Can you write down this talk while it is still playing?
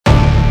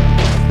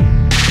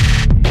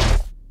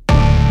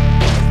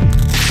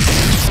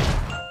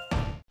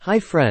Hi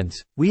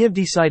friends, we have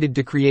decided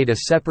to create a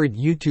separate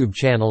YouTube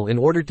channel in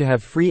order to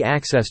have free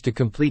access to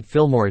complete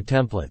Filmora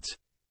templates.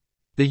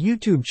 The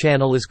YouTube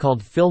channel is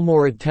called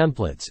Filmora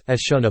Templates, as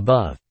shown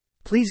above.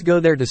 Please go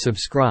there to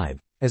subscribe,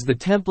 as the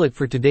template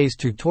for today's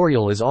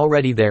tutorial is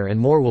already there and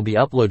more will be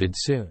uploaded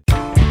soon.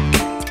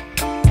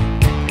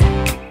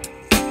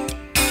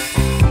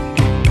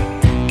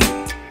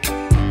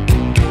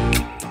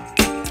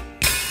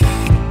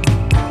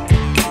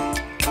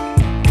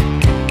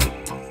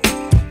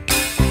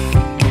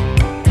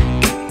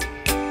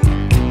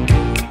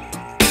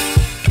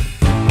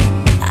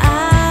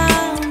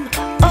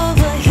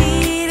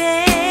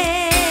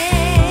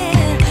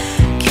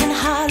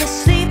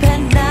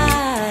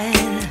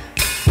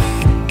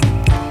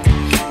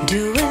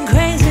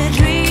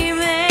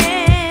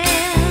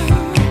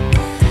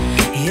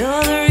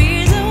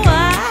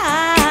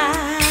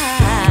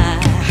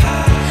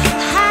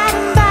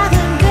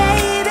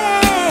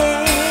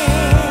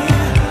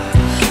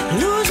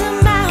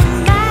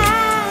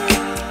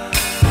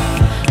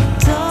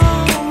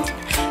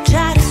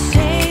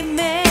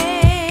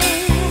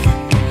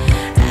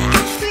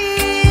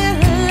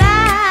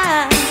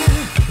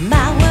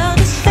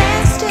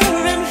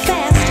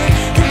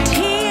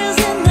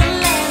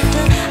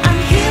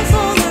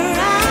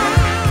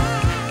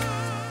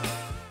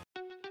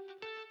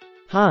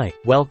 Hi,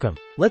 welcome.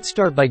 Let's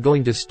start by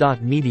going to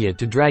stock media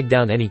to drag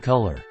down any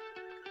color.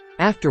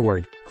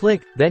 Afterward,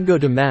 click, then go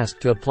to mask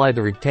to apply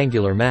the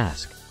rectangular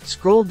mask.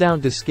 Scroll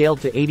down to scale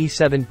to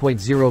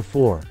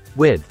 87.04,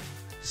 width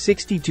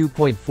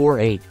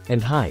 62.48,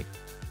 and height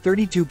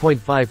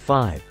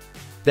 32.55.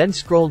 Then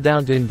scroll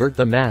down to invert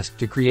the mask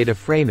to create a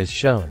frame as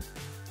shown.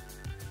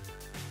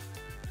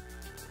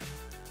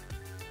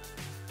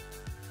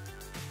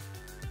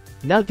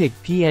 Now take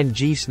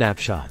PNG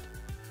snapshot.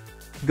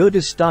 Go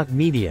to stock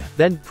media,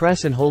 then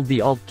press and hold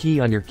the Alt key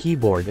on your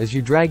keyboard as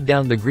you drag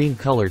down the green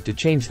color to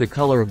change the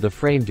color of the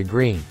frame to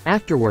green.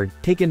 Afterward,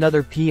 take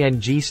another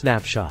PNG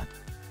snapshot.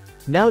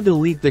 Now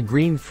delete the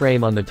green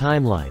frame on the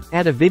timeline.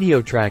 Add a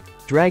video track,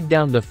 drag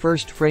down the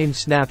first frame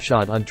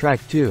snapshot on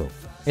track 2,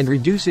 and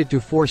reduce it to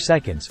 4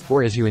 seconds,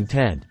 or as you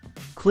intend.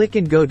 Click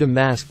and go to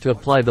mask to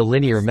apply the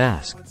linear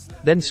mask.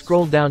 Then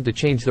scroll down to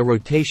change the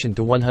rotation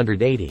to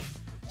 180.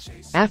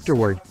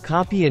 Afterward,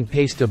 copy and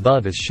paste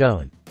above as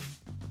shown.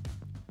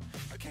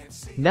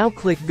 Now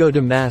click go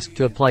to mask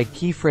to apply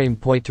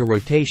keyframe point to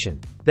rotation,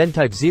 then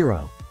type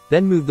 0,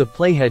 then move the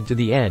playhead to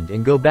the end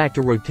and go back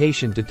to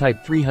rotation to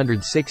type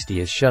 360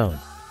 as shown.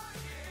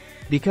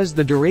 Because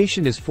the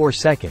duration is 4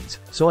 seconds,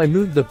 so I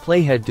moved the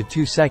playhead to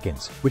 2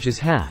 seconds, which is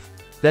half,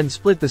 then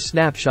split the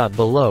snapshot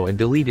below and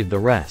deleted the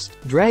rest.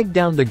 Drag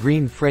down the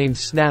green frame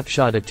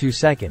snapshot at 2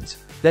 seconds,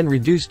 then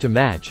reduce to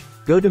match,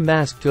 go to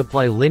mask to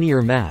apply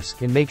linear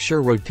mask and make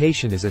sure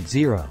rotation is at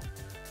 0.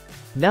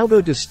 Now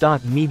go to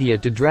stock media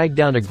to drag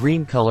down a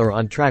green color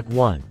on track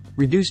 1,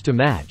 reduce to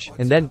match,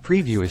 and then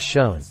preview as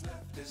shown.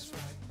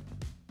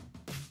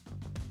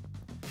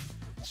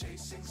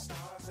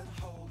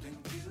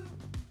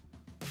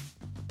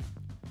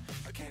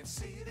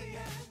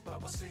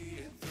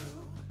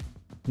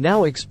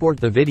 Now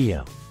export the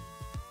video.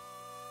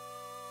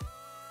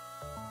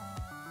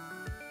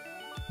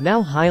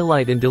 Now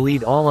highlight and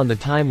delete all on the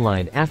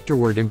timeline.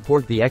 Afterward,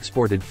 import the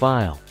exported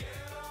file.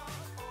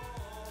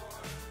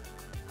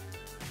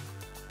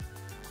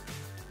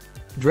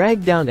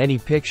 Drag down any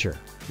picture.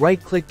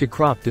 Right-click to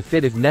crop to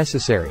fit if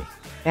necessary.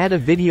 Add a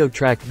video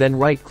track, then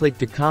right-click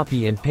to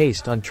copy and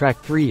paste on track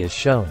 3 as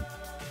shown.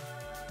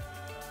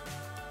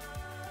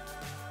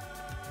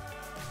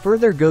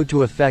 Further, go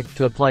to Effect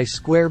to apply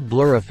square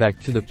blur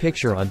effect to the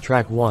picture on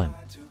track 1.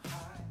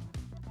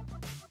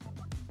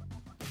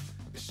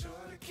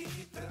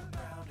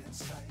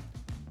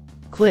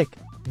 Click,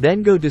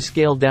 then go to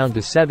Scale down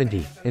to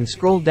 70, and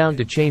scroll down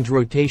to change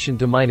rotation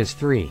to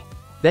 -3.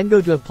 Then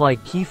go to apply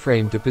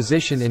keyframe to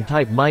position and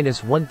type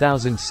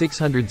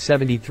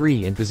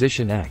 -1673 in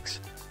position X.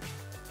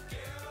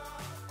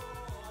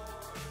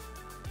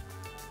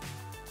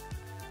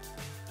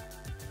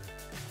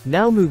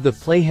 Now move the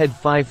playhead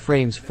 5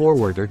 frames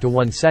forward or to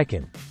 1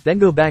 second, then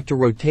go back to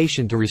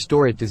rotation to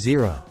restore it to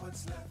 0.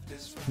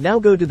 Now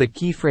go to the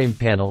keyframe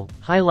panel,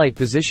 highlight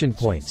position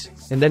points,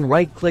 and then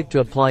right-click to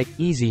apply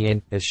Easy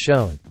In, as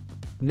shown.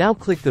 Now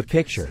click the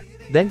picture.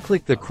 Then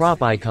click the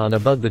crop icon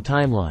above the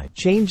timeline.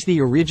 Change the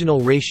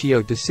original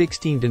ratio to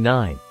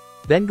 16:9.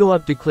 Then go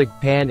up to click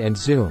pan and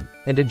zoom,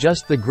 and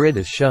adjust the grid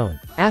as shown.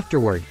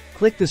 Afterward,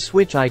 click the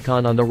switch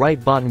icon on the right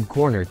bottom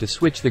corner to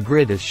switch the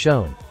grid as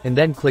shown, and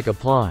then click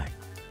apply.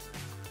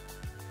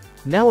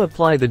 Now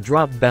apply the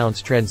drop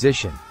bounce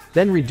transition,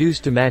 then reduce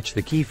to match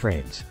the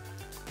keyframes.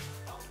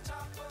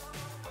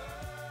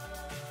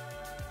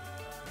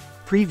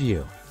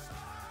 Preview.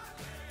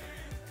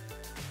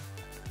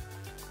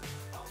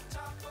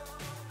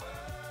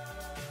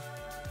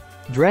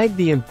 Drag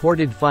the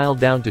imported file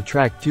down to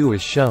track 2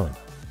 as shown.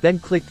 Then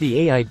click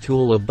the AI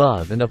tool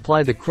above and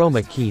apply the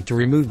chroma key to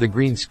remove the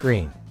green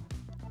screen.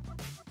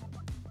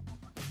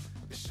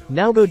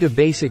 Now go to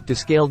Basic to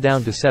scale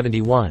down to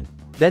 71,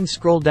 then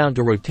scroll down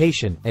to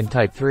Rotation, and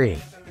type 3.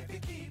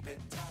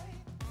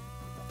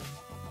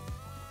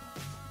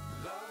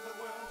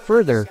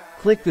 Further,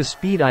 click the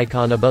speed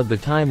icon above the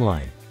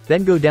timeline,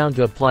 then go down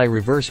to apply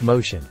reverse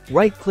motion.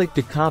 Right-click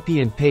to copy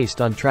and paste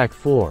on track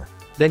 4,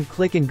 then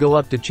click and go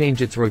up to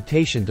change its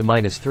rotation to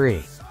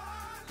 -3.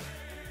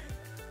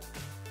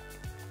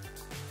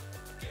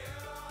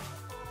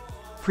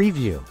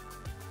 Preview.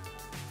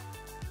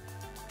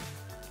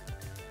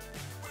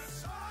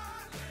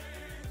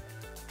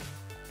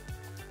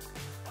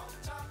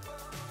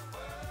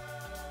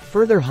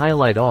 Further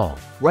highlight all,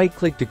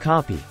 right-click to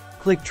copy,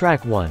 click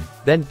track 1,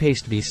 then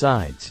paste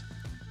B-sides.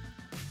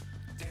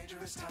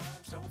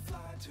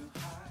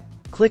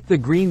 Click the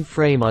green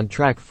frame on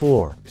track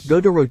 4, go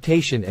to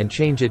rotation and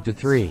change it to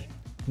 3.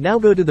 Now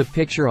go to the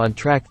picture on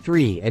track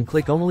 3 and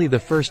click only the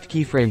first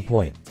keyframe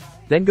point.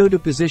 Then go to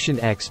position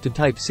X to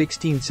type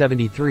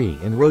 1673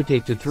 and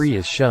rotate to 3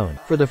 as shown.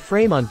 For the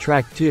frame on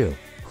track 2,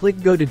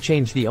 click go to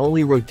change the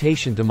only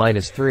rotation to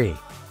 -3.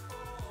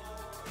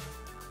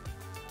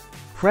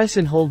 Press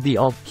and hold the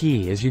Alt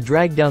key as you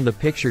drag down the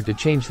picture to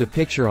change the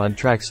picture on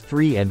tracks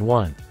 3 and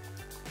 1.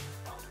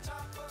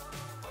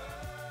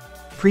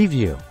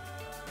 Preview.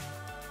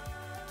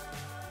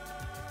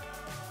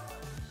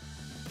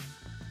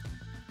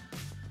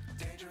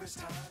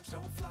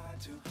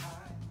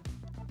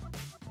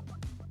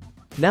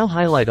 Now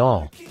highlight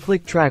all,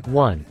 click track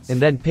 1,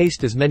 and then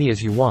paste as many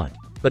as you want,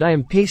 but I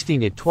am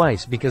pasting it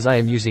twice because I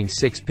am using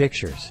 6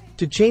 pictures.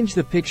 To change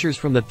the pictures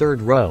from the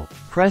third row,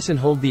 press and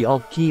hold the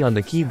Alt key on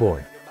the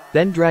keyboard,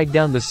 then drag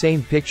down the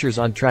same pictures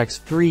on tracks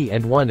 3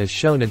 and 1 as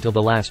shown until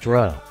the last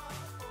row.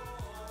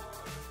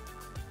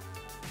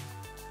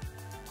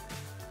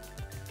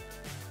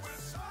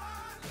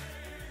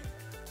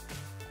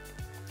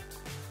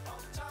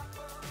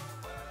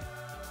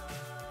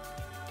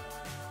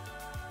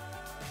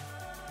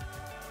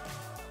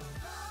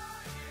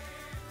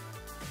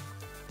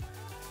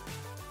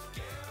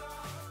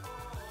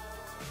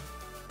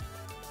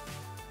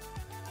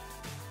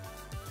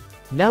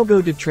 Now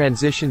go to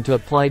Transition to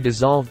apply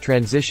Dissolve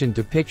Transition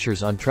to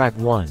pictures on track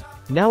 1,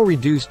 now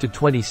reduced to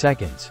 20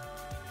 seconds.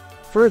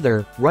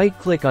 Further,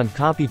 right-click on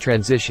Copy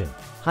Transition,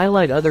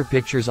 highlight other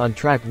pictures on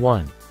track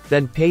 1,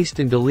 then paste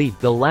and delete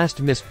the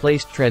last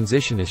misplaced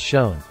transition as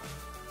shown.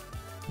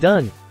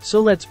 Done, so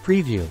let's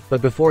preview,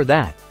 but before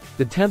that,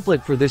 the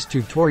template for this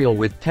tutorial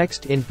with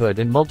text input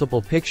and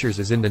multiple pictures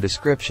is in the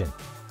description.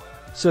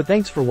 So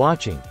thanks for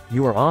watching,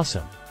 you are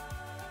awesome.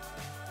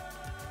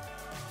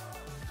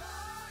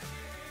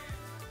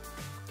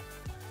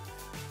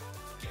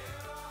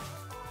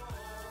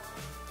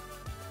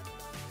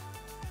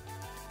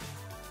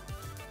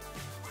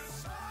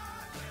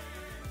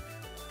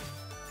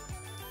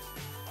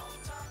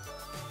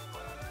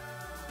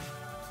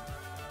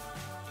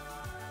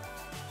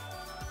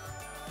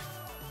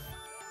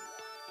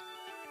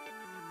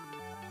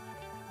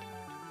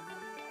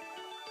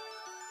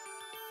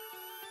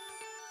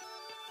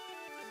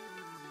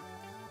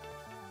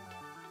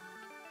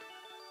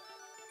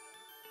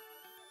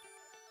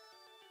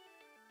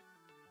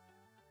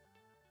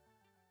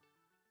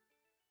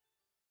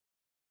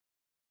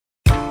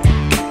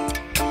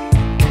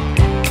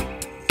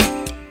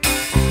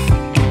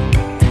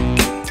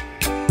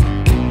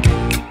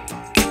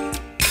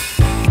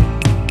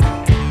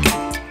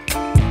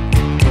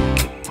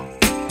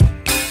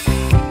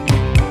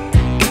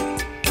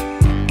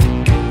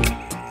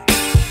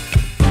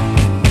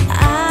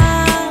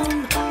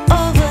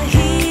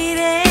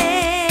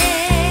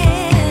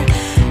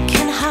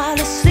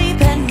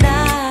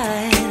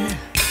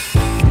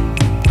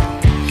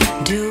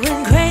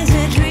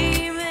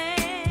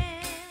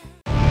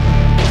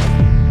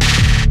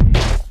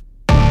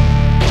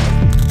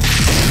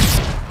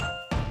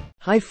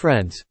 Hi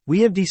friends, we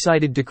have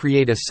decided to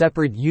create a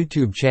separate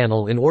YouTube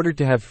channel in order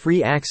to have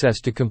free access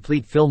to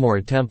complete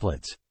Filmora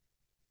templates.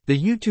 The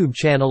YouTube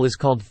channel is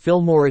called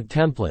Filmora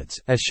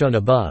Templates, as shown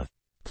above.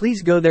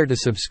 Please go there to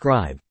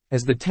subscribe,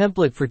 as the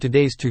template for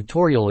today's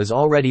tutorial is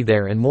already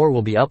there and more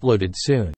will be uploaded soon.